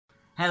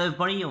Hello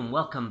everybody and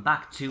welcome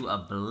back to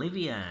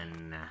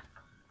Oblivion.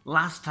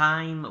 Last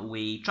time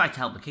we tried to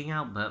help the king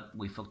out but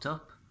we fucked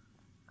up.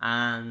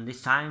 And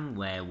this time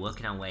we're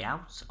working our way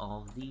out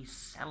of the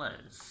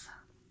cellars.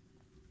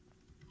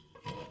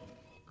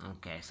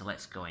 Okay, so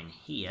let's go in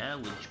here,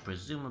 which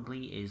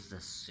presumably is the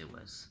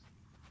sewers.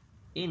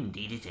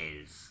 Indeed it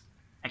is.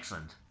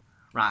 Excellent.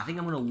 Right, I think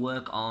I'm going to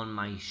work on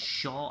my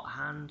short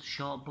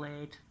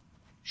blade,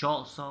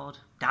 short sword,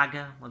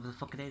 dagger, whatever the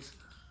fuck it is.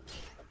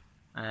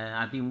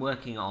 I've been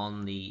working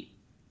on the...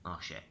 Oh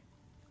shit.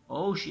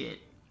 Oh shit.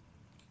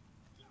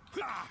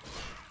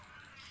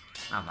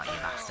 How about you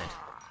bastard?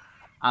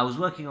 I was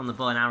working on the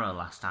bow and arrow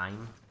last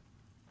time,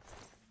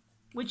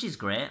 which is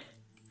great,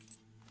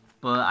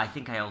 but I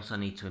think I also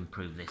need to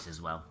improve this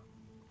as well.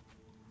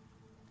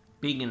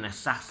 Being an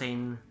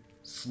assassin,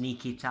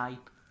 sneaky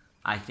type,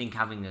 I think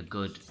having a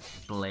good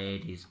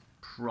blade is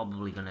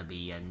probably going to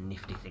be a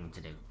nifty thing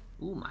to do.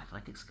 Ooh, my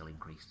athletic skill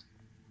increased.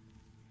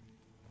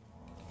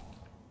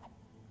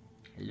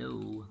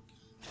 Hello.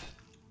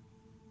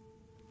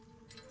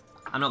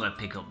 I'm not going to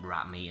pick up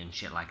rat meat and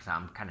shit like that.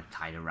 I'm kind of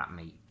tired of rat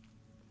meat.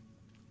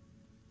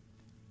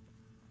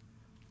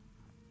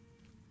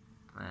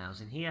 I was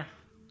in here.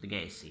 The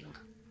gate is sealed.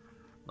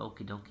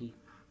 Okie dokie.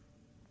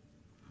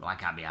 Well, I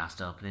can't be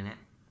arsed opening it.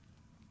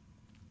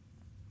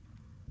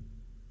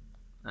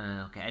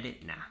 Okay,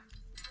 edit. Nah.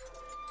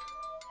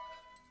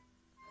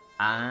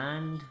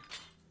 And...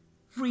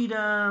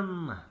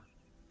 freedom!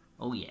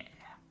 Oh yeah.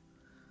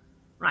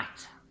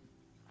 Right.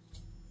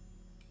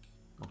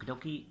 Okie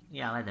dokie.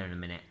 Yeah, I'll head there in a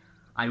minute.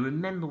 I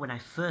remember when I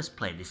first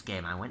played this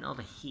game, I went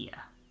over here.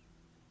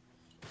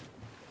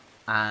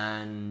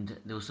 And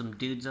there were some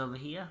dudes over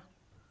here.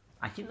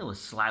 I think they were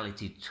slightly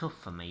too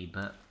tough for me,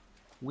 but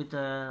with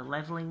the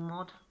leveling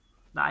mod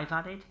that I've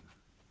added,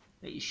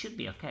 it should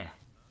be okay.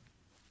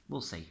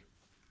 We'll see.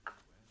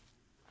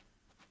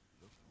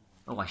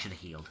 Oh, I should have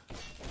healed.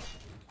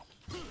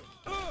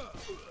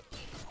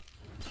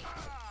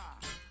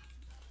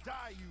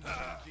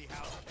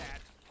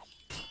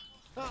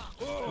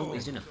 Oh,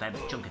 he's doing a fair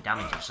bit chunk of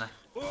damage, actually.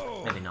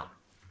 Maybe not.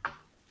 I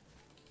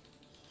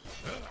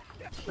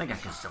think I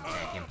can still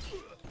take him.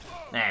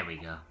 There we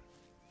go.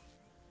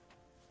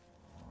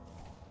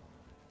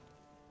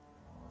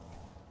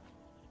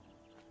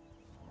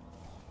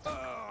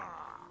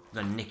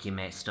 The nick your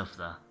mate stuff,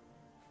 though.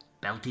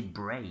 Belted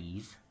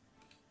braze.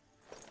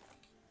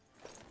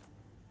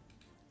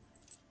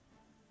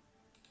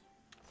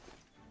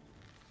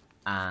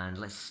 And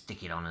let's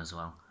stick it on as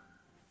well.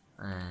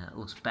 It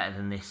looks better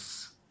than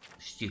this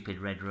stupid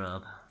red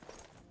robe.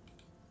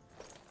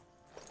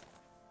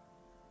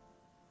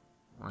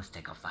 Let's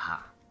take off the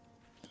hat.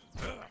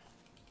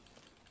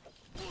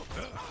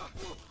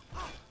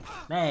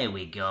 There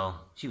we go.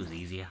 She was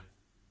easier.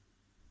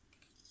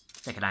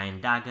 Take an iron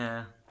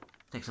dagger.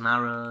 Take some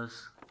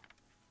arrows.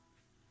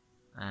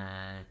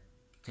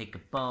 Take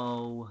a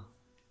bow.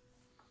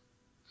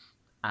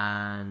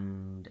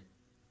 And...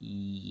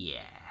 yeah.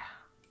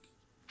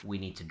 We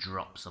need to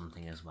drop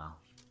something as well.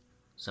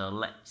 So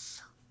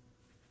let's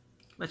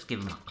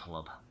give him a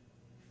club.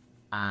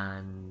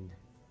 And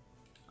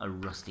a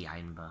rusty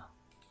iron bow.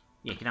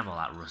 Yeah, you can have all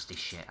that rusty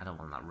shit. I don't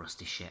want that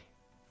rusty shit.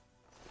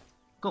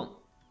 Cool.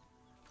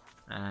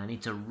 I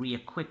need to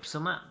re-equip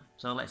something.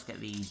 So let's get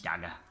the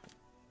dagger.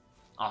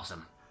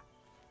 Awesome.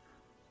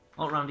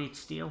 All-rounded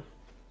steel.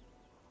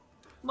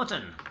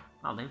 Mutton.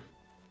 I'll do.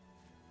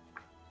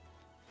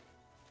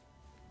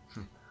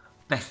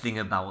 Best thing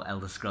about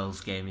Elder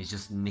Scrolls game is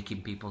just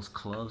nicking people's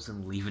clothes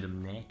and leaving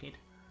them naked.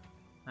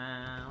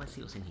 Let's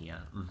see what's in here.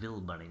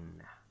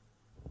 Vilberin.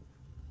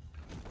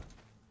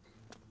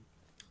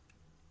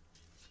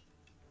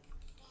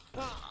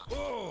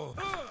 Oh,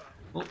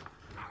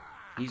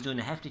 he's doing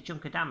a hefty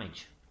chunk of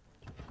damage.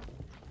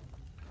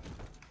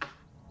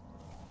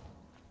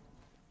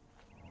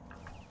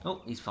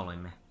 Oh, he's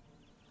following me.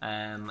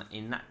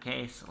 In that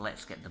case,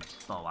 let's get the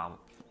bow out.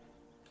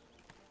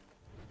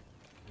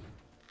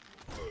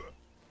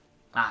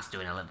 That's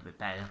doing a little bit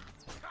better.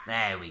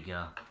 There we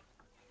go.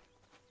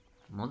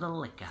 Mother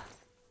liquor.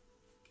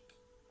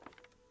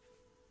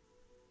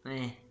 No,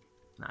 I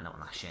don't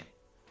want that shit.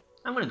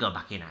 I'm gonna go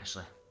back in,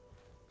 actually.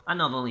 I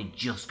know I've only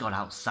just got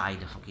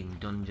outside the fucking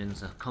dungeon,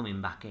 so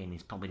coming back in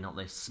is probably not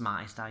the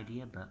smartest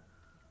idea, but...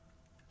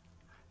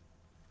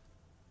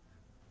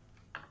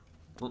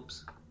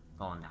 whoops.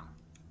 Falling down.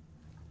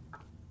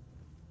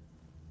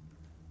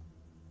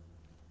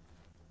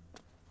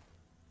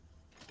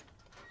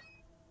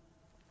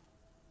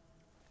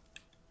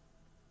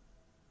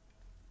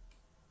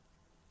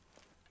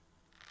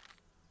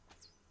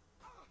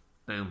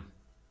 Boom.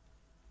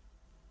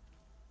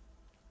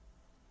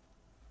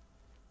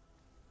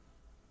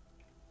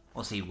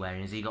 What's he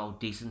wearing? Has he got all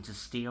decent to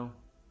steal?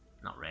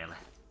 Not really.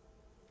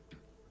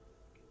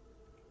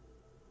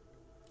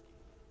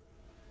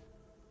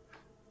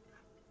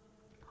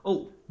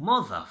 Oh,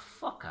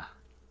 motherfucker.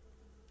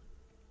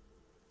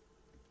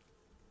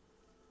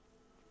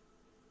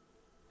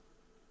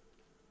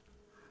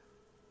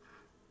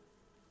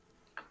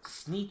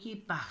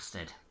 Sneaky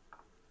bastard.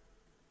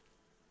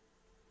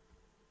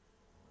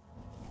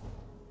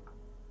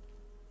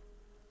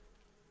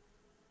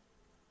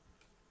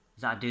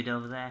 Is that a dude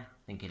over there?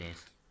 I think it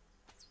is.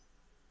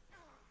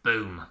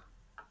 Boom.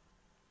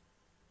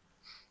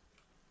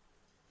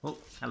 Oh,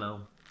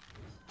 hello.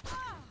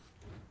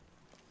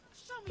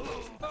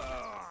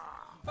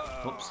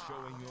 Whoops.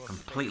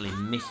 Completely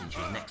missing.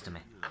 She's next to me.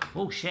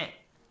 Oh, shit.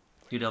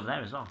 Dude over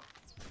there as well.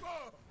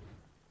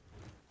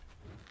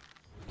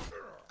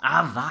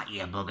 Have that,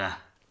 you bugger.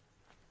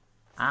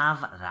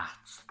 Have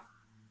that.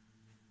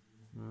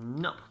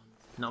 Nope.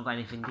 Not got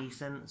anything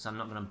decent, so I'm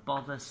not going to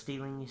bother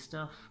stealing your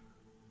stuff.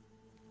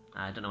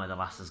 I don't know where the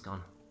lass has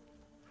gone.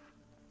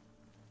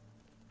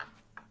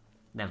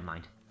 Never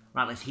mind.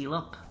 Right, let's heal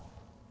up.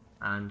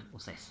 And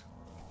what's this?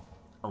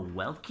 A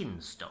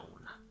Welkin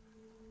stone.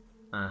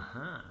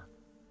 Uh-huh.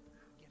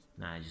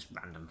 Nah, just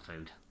random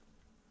food.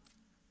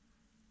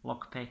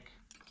 Lockpick.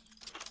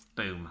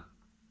 Boom.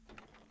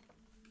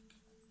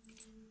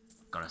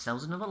 Got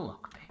ourselves another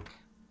lockpick.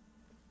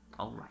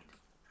 Alright.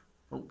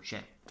 Oh,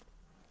 shit.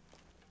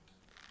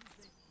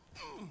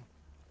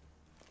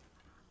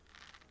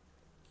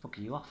 Fuck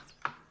are you off?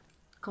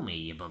 Come here,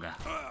 you bugger.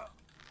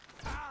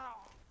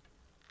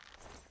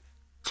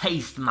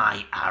 Taste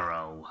my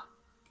arrow.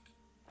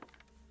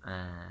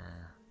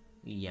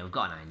 Yeah, we've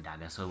got an iron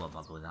dagger, so we won't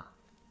bother with that.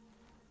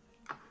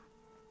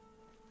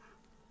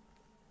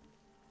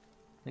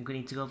 Think we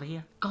need to go over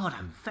here? God,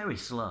 I'm very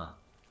slow.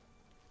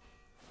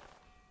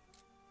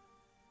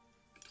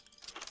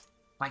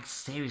 Like,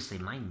 seriously,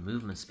 my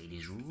movement speed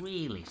is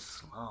really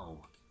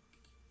slow.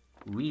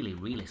 Really,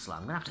 really slow.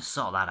 I'm gonna have to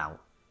sort that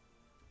out.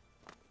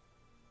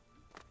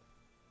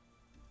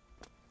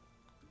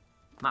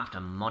 Might have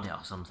to mod it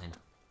or something.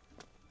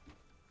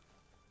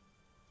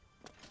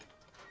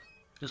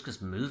 Just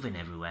because moving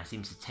everywhere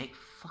seems to take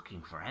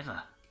fucking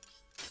forever.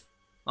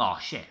 Oh,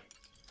 shit.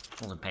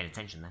 Wasn't paying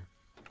attention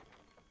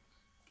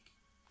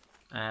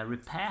then.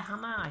 Repair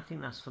hammer? I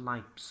think that's for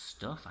my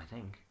stuff, I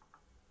think.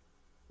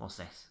 What's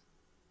this?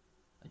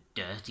 A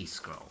dirty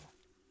scroll.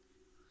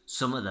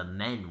 Some of the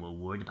men were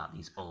worried about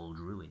these old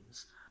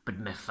ruins,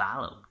 but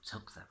Mephallo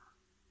took them.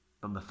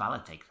 But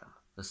Mephallo take them.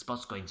 The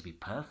spot's going to be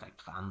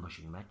perfect for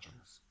ambushing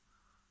merchants.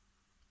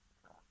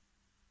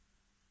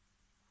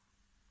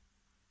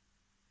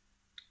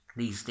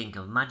 These stink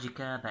of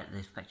magicka, bet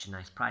they fetch a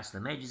nice price for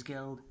the Mages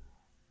Guild.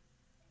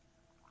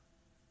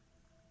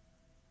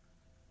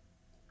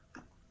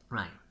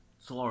 Right,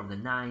 Floor of the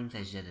Nine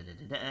says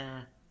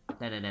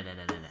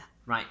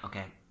Right,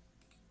 okay.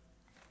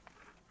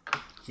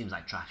 Seems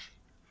like trash.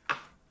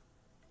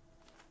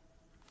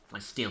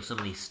 Let's steal some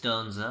of these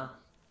stones though.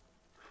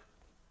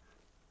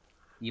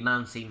 Your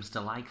man seems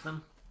to like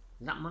them.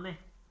 Is that money?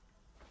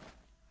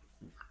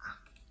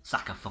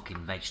 Sack of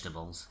fucking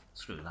vegetables.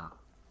 Screw that.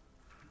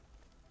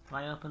 Did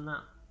I open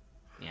that?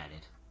 Yeah, I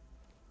did.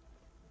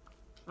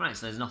 Right,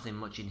 so there's nothing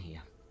much in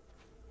here.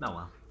 Oh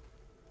well.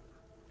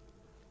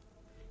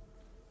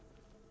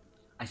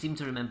 I seem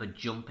to remember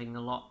jumping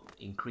a lot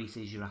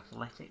increases your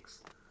athletics,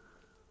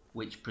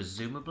 which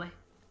presumably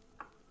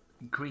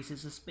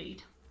increases the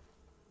speed.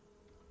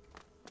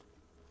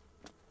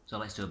 So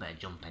let's do a bit of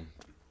jumping.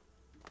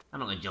 I'm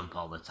not going to jump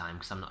all the time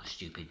because I'm not a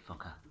stupid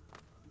fucker.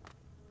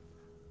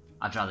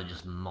 I'd rather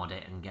just mod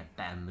it and get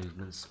better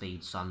movement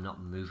speed so I'm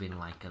not moving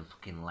like a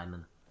fucking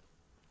lemon.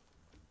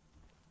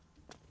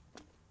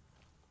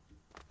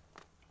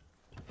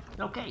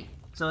 Okay,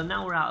 so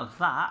now we're out of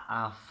that,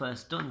 our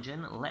first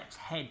dungeon, let's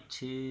head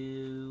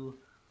to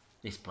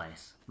this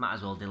place. Might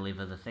as well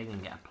deliver the thing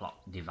and get a plot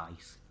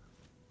device.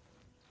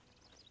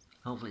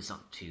 Hopefully it's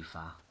not too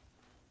far.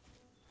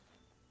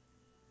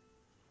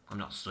 I'm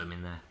not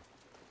swimming there.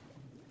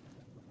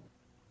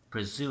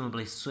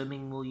 Presumably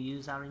swimming will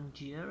use our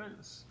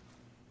endurance?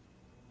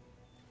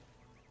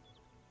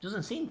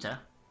 Doesn't seem to.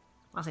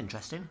 That's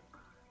interesting.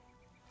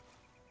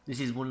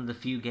 This is one of the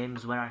few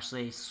games where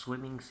actually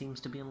swimming seems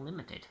to be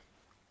unlimited.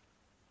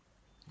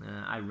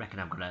 I reckon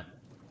I've got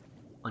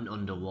an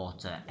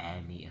underwater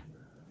air meter.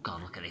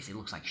 God, look at this, it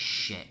looks like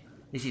shit.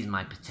 This is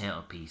my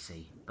potato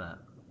PC, but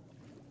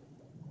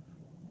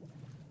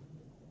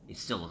it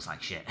still looks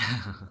like shit.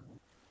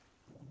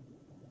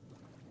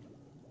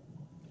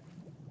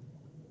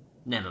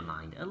 Never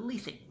mind, at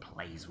least it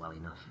plays well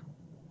enough.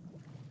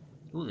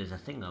 Ooh, there's a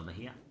thing over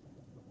here.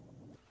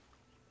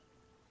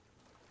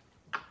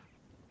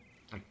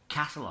 A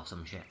castle or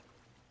some shit.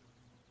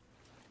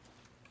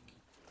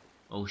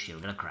 Oh shit,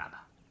 we got a crab.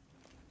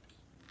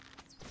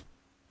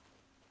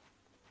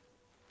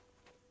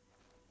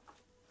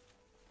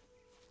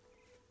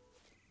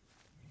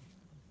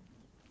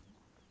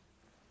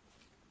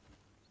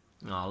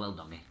 Oh, little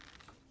doggy.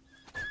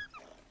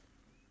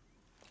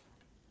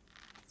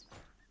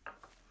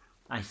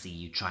 I see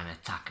you trying to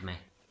attack me.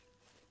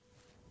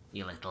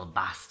 You little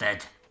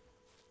bastard.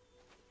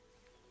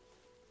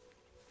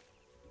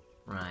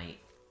 Right.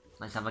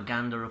 Let's have a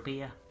gander up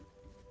here.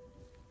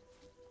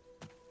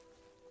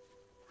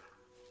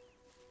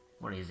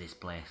 What is this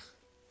place?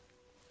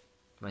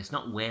 Well, it's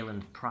not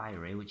Wayland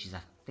Priory, which is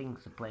I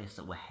think the place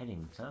that we're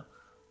heading to.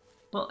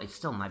 But it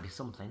still might be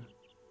something.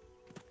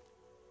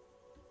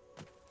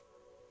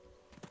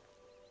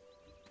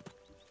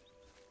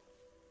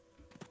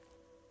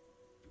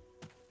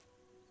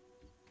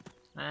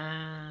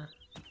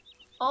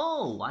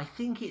 Oh, I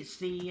think it's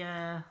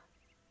the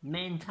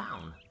main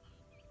town.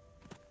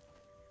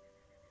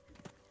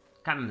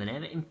 Can't remember the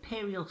name of it.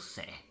 Imperial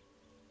City.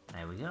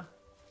 There we go.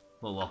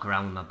 We'll walk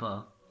around with my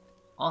bow.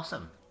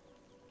 Awesome.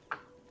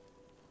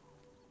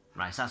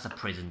 Right, so that's the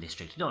prison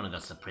district. You don't want to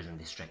go to the prison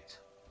district.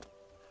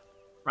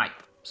 Right,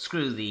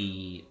 screw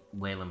the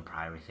Wayland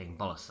Priory thing.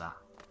 Bollocks that.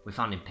 We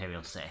found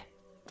Imperial City.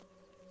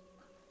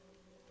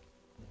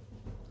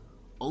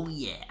 Oh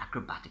yeah,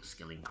 acrobatic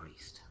skill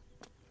increased.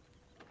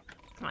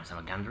 Let's have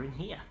a gander in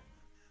here.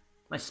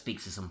 Let's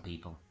speak to some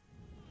people.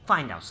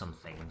 Find out some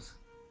things.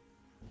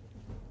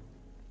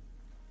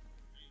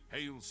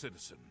 Hail,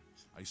 citizen.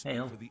 I speak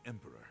Hail. for the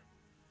Emperor.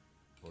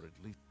 Or at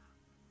least...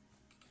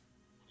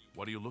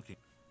 What are you looking?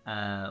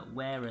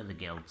 Where are the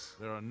guilds?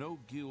 There are no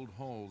guild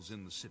halls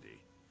in the city,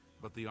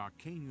 but the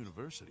Arcane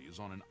University is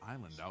on an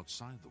island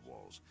outside the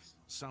walls,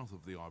 south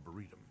of the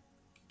Arboretum.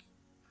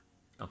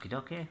 Okie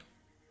dokie.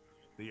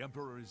 The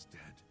Emperor is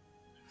dead,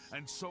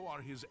 and so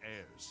are his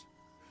heirs.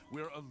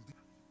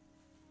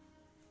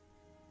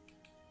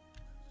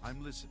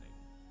 I'm listening.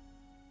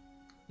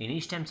 In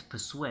each attempt to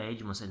persuade,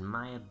 you must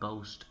admire,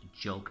 boast,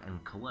 joke,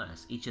 and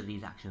coerce. Each of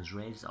these actions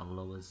raises or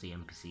lowers the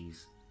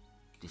NPC's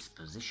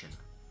disposition.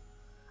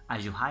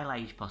 As you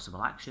highlight each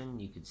possible action,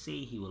 you can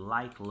see he will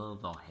like,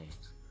 love, or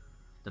hate.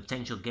 The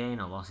potential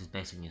gain or loss is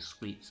based on your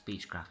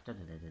speechcraft.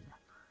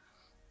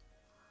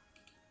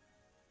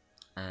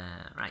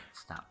 Right,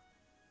 stop.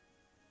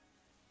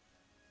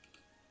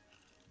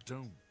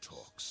 Don't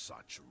talk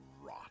such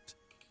rot.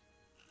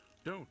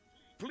 Don't.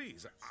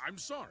 Please, I'm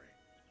sorry.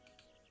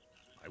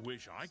 I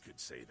wish I could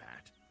say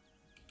that.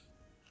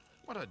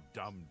 What a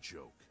dumb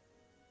joke.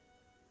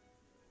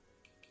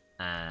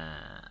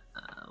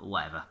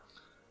 Whatever.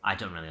 I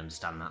don't really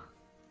understand that.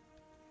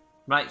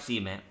 Right, see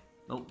you, mate.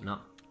 Oh, no.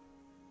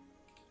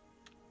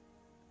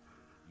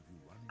 If you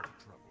run into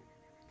trouble,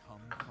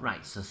 come.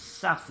 Right, so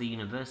south of the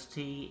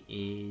university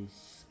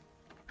is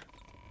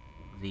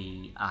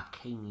the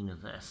Arcane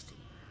University.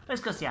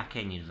 Let's go to the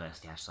Arcane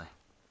University, actually,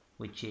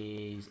 which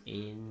is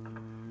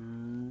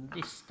in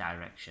this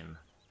direction.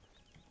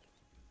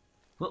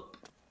 Whoop.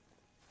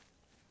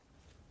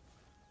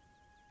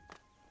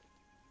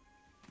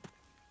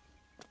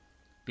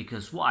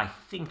 Because what I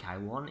think I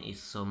want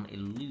is some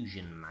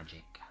illusion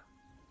magic.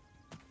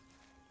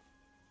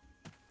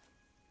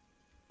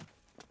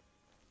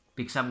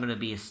 Because I'm going to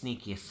be a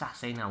sneaky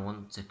assassin, I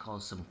want to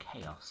cause some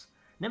chaos.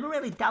 Never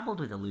really dabbled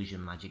with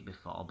illusion magic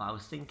before, but I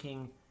was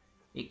thinking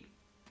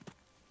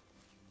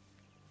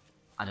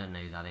I don't know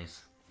who that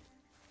is.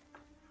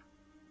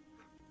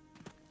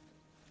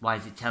 Why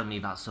is it telling me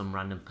about some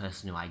random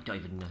person who I don't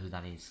even know who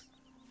that is?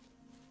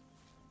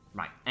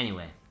 Right,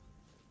 anyway.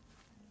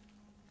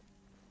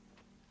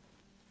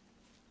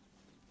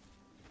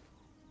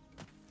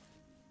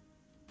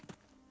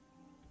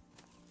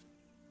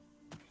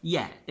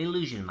 Yeah,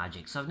 illusion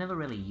magic. So I've never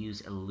really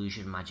used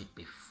illusion magic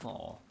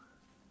before.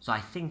 So I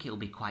think it'll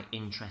be quite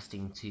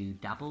interesting to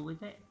dabble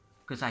with it.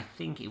 Because I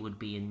think it would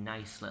be a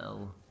nice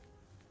little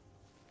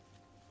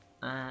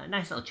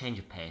change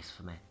of pace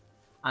for me.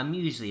 I'm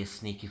usually a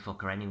sneaky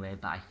fucker anyway,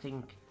 but I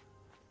think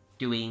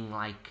doing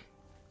like,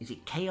 is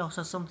it chaos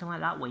or something like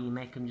that, where you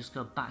make them just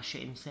go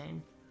batshit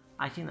insane?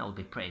 I think that would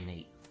be pretty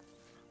neat.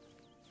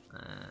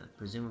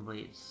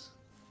 Presumably it's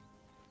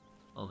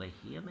over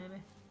here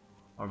maybe?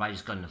 Or have I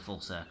just gone in a full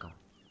circle?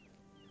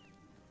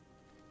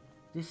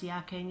 Is this the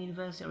Arcane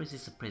University or is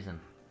this a prison?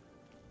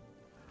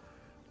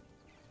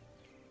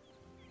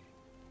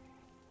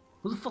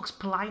 Who the fuck's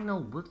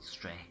Polino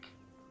Woodstrake?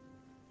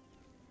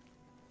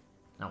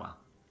 Oh well.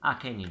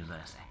 Arcane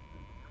University.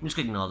 I'm just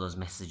going to ignore those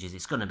messages.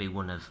 It's going to be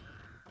one of,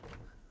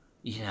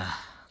 yeah,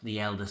 the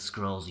Elder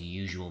Scrolls'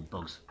 usual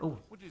bugs. Oh,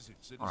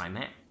 alright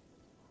mate.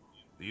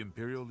 The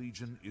Imperial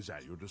Legion is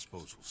at your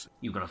disposal, sir.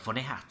 You've got a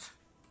funny hat.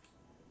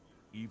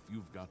 If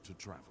you've got to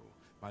travel,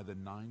 by the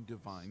 9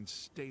 Divines,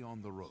 stay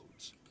on the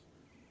roads.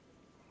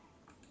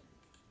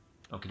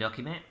 Okie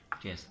dokie mate.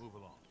 Cheers. Move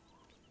along.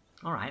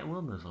 Alright,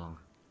 we'll move along.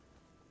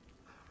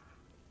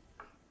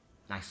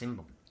 Nice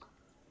symbol.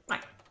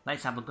 Right,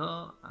 let's have a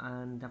go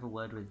and have a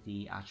word with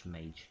the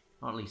Archmage.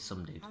 Or at least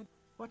some dude.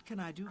 What can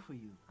I do for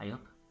you? Are you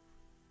up?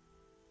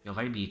 You're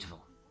very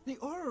beautiful. The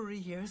orrery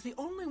here is the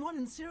only one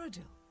in Cyrodiil.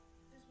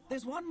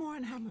 There's one more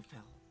in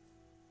Hammerfell.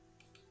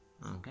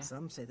 Okay.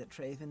 Some say that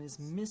Traven is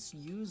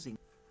misusing.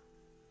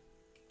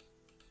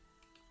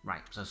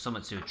 Right, so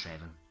something to do with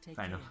Traven.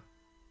 Fair enough.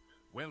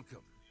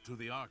 Welcome to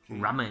the Arcane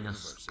Raminus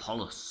University.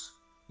 Paulus.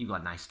 You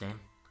got a nice name.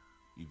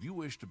 If you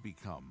wish to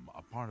become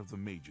a part of the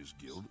Mages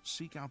Guild,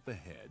 seek out the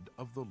head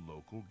of the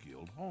local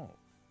guild hall.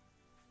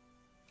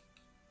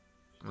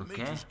 The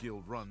Okay. Mages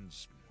Guild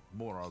runs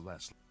more or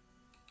less.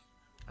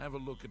 Have a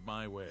look at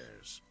my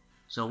wares.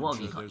 So what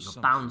I'm have you sure got? there's You've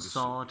got something Bound to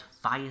Sword,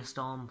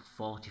 Firestorm,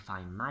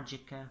 Fortify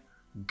Magicka,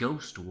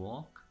 Ghost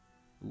Walk,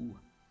 ooh,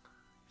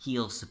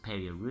 Heal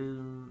Superior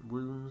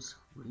Wounds,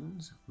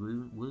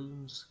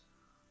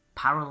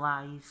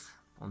 Paralyze,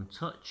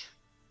 Untouch,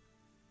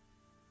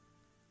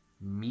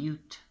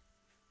 Mute,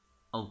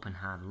 Open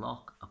Hard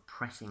Lock,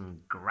 Oppressing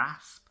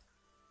Grasp,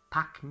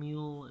 Pack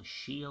Mule,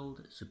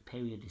 Shield,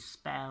 Superior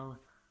Dispel,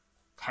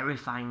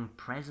 Terrifying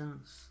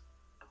Presence.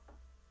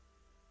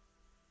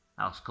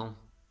 That looks cool.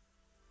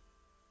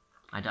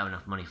 I don't have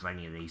enough money for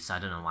any of these, so I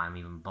don't know why I'm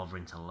even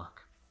bothering to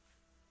look.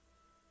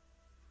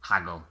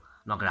 Haggle. I'm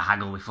not gonna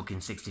haggle with fucking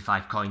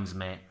 65 coins,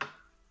 mate.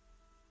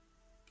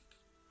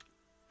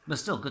 But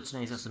still, good to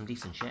know he's got some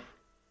decent shit.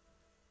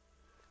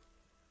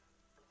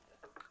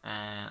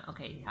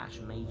 Okay,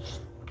 Archmage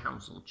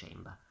Council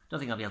Chamber. Don't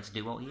think I'll be able to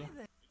do what here.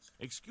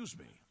 Excuse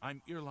me,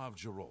 I'm Irlav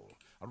Jarol.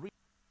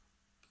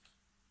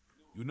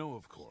 You know,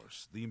 of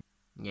course, the...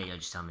 Yeah, you're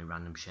just telling me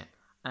random shit.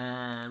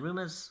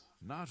 Rumours?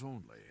 Not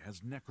only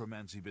has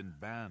necromancy been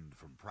banned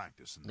from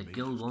practice in The Mages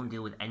guild won't Guild,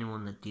 deal with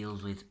anyone that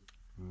deals with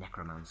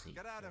necromancy.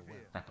 Get out of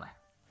here. Fair play.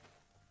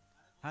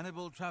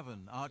 Hannibal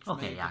Travern,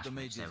 Okay, Archmage of the Archmage,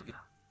 Mages there we Guild.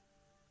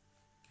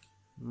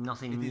 go.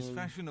 Nothing It new. is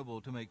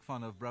fashionable to make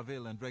fun of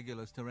Bravil and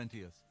Regulus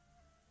Terentius.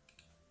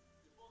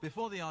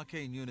 Before the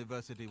Arcane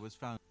University was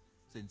founded,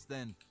 since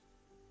then...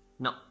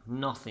 No,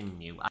 nothing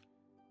new.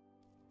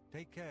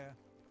 Take care.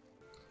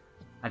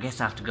 I guess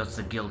I have to go to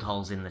the guild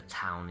halls in the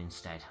town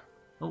instead.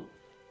 Oh.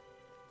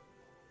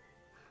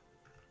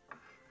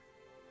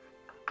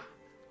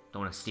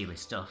 Don't want to steal his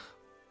stuff.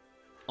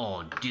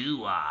 Or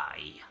do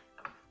I?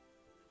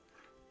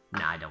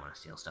 Nah, I don't want to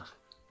steal stuff.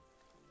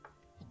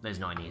 There's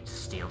no need to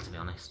steal, to be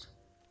honest.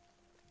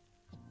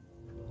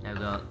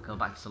 Now go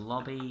back to the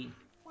lobby.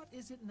 What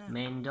is it now?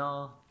 Main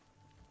door.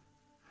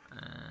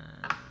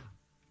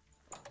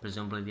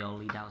 Presumably they all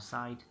lead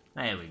outside.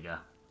 There we go.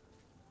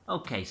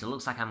 Okay, so it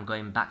looks like I'm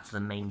going back to the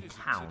main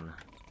town.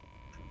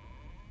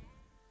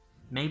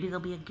 Maybe there'll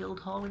be a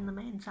guild hall in the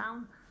main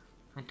town?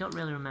 I don't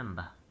really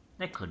remember.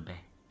 There could be.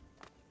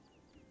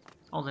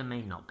 Or there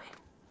may not be.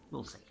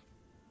 We'll see.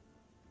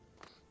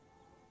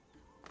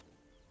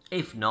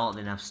 If not,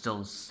 then I've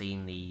still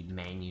seen the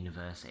main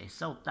university,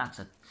 so that's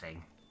a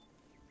thing.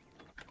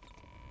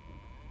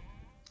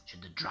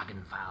 Should the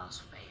dragon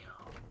files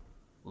fail,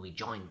 we'll be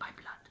joined by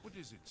blood. What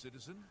is it,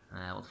 citizen?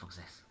 What the fuck's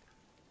this?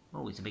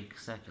 Oh, it's a big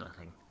circular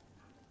thing.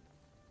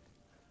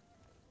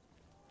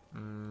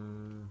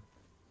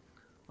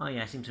 Oh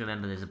yeah, I seem to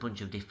remember there's a bunch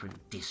of different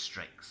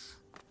districts.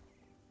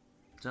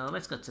 So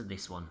let's go to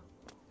this one.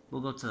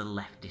 We'll go to the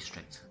left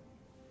district.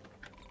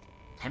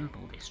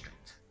 Temple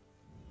district.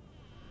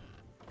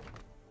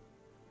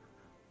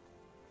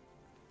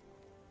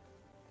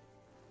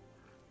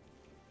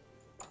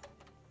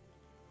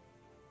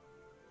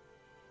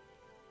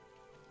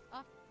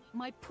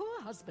 My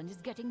poor husband is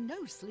getting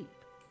no sleep.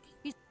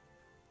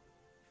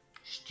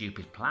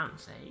 Stupid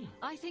plants, eh?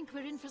 I think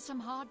we're in for some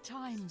hard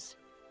times.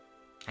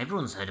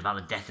 Everyone's heard about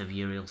the death of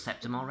Uriel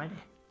Septim already.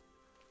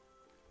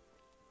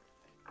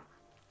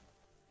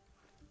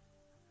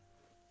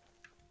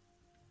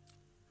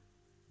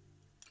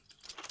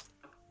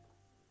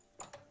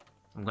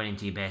 I'm going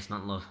into your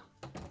basement, love.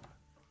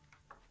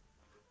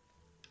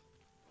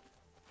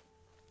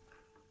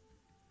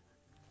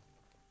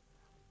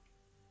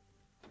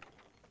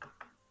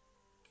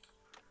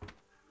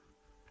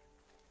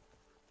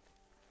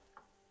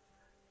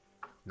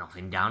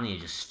 Nothing down here,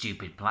 just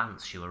stupid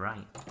plants, you were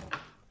right.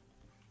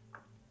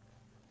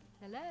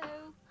 Hello?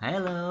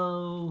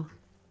 Hello!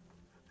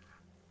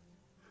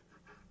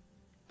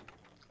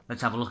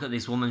 Let's have a look at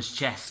this woman's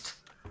chest.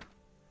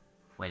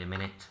 Wait a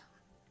minute.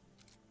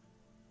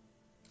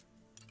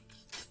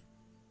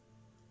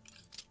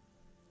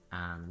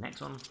 And the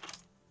next one.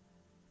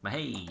 But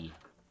hey!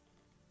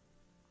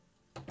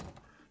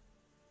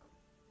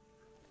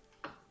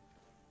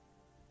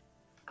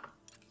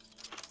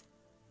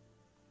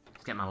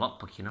 Let's get my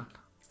lockpicking up.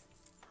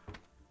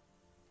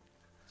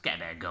 Let's get a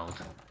bit of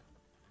gold.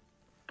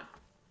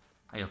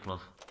 Hey up,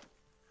 love.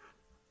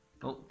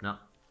 Oh, no.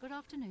 Good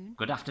afternoon.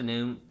 Good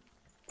afternoon.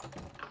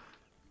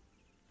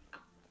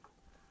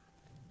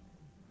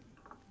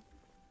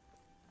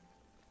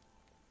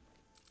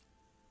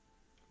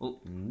 Oh,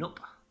 nope.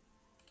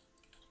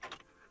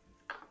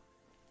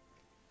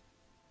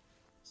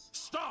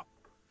 Stop!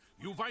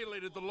 You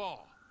violated the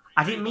law.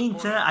 I didn't mean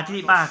to. I did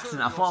it by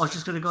accident. I thought I was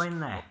just going to go in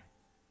there.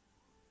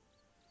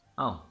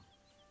 Oh.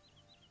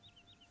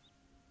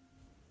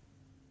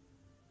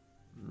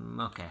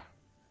 Okay.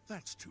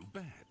 That's too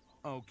bad.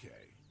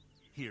 Okay,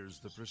 here's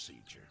the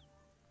procedure.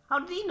 How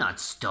did he not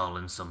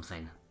stolen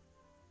something?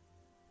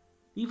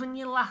 Even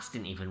your last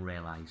didn't even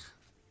realise.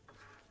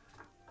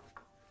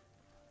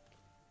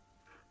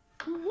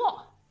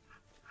 What?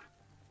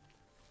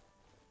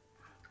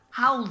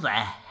 How the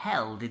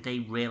hell did they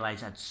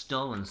realise I'd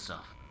stolen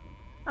stuff?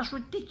 That's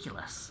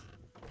ridiculous.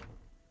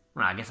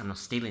 Right, I guess I'm not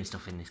stealing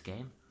stuff in this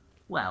game.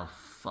 Well,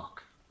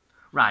 fuck.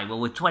 Right, well,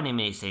 we're 20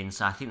 minutes in,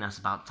 so I think that's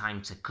about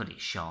time to cut it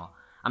short.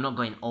 I'm not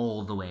going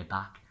all the way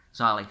back,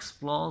 so I'll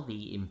explore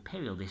the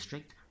Imperial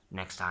District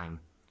next time.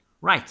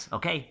 Right,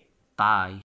 okay, bye.